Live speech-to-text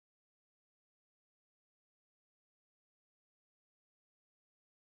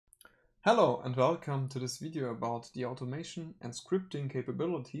Hello and welcome to this video about the automation and scripting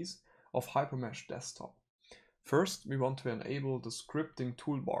capabilities of Hypermesh Desktop. First, we want to enable the scripting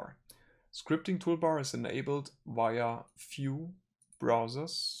toolbar. Scripting toolbar is enabled via few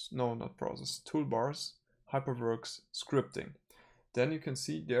toolbars, HyperWorks scripting. Then you can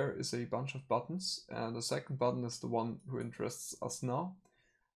see there is a bunch of buttons, and the second button is the one who interests us now.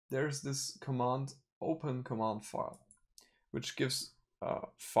 There's this command, open command file, which gives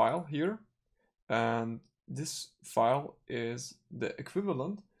file here, and this file is the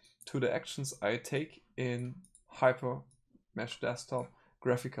equivalent to the actions I take in Hypermesh Desktop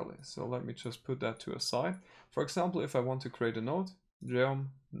graphically. So let me just put that to a side. For example, if I want to create a node, geom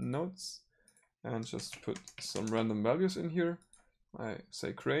nodes, and just put some random values in here, I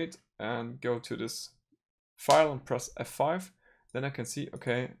say create and go to this file and press F5. Then I can see,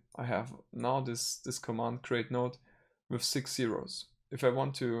 okay, I have now this command create node with 6 zeros. If I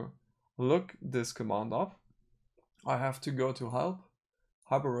want to look this command up, I have to go to help,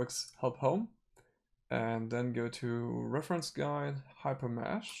 HyperWorks help home, and then go to reference guide,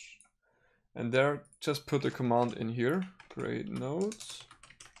 Hypermesh, and there just put the command in here, create node.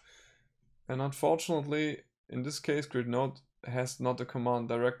 And unfortunately, in this case, create node has not a command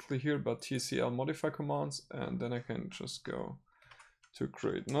directly here, but TCL modify commands, and then I can just go to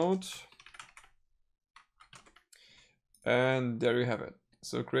create node. And there you have it.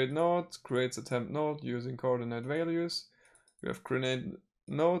 So create node creates a temp node using coordinate values. We have create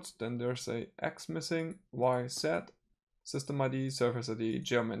node, then there's a X missing, Y set, system ID, service ID,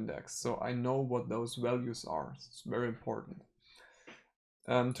 geom index. So I know what those values are. It's very important.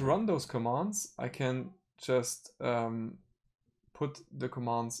 To run those commands, I can just put the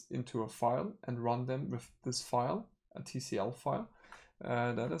commands into a file and run them with this file, a TCL file.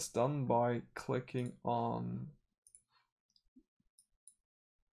 That is done by clicking on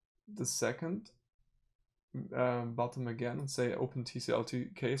the second button again and say open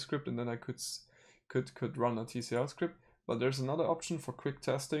TCL script, and then I could run a TCL script. But there's another option for quick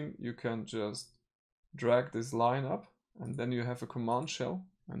testing. You can just drag this line up, and then you have a command shell.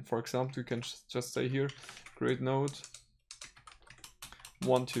 And for example, you can just say here create node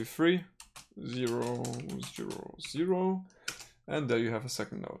 1 2 3 0 0 0, and there you have a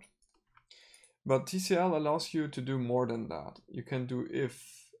second node. But TCL allows you to do more than that. You can do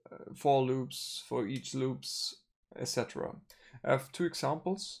if, for loops, for each loops, etc. I have two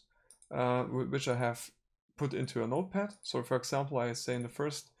examples which I have put into a notepad. So for example, I say in the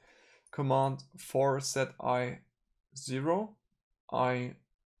first command for set I 0, I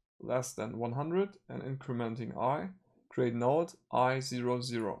less than 100, and incrementing I, create node I 0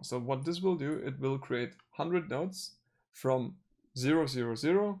 0. So what this will do, it will create 100 nodes from 0 0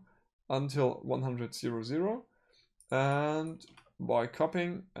 0 until 100 0 0, and by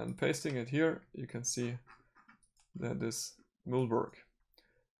copying and pasting it here, you can see that this will work.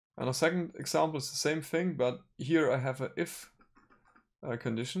 And a second example is the same thing, but here I have an if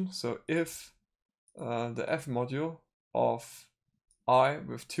condition. So if the f module of I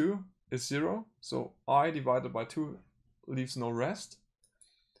with 2 is 0, so I divided by 2 leaves no rest,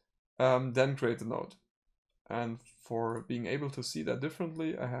 then create the node. And for being able to see that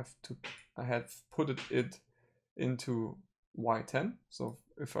differently, I have put it into Y10. So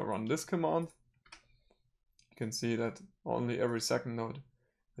if I run this command, you can see that only every second node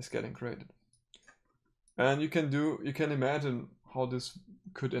is getting created. And you can imagine how this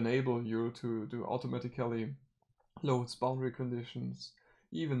could enable you to do automatically loads, boundary conditions,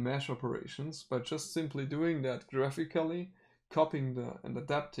 even mesh operations, by just simply doing that graphically, copying and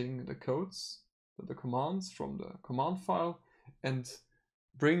adapting the codes, the commands from the command file, and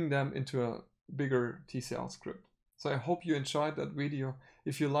bring them into a bigger TCL script. So I hope you enjoyed that video.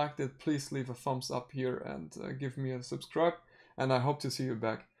 If you liked it, please leave a thumbs up here and give me a subscribe. And I hope to see you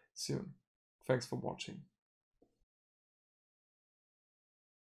back soon. Thanks for watching.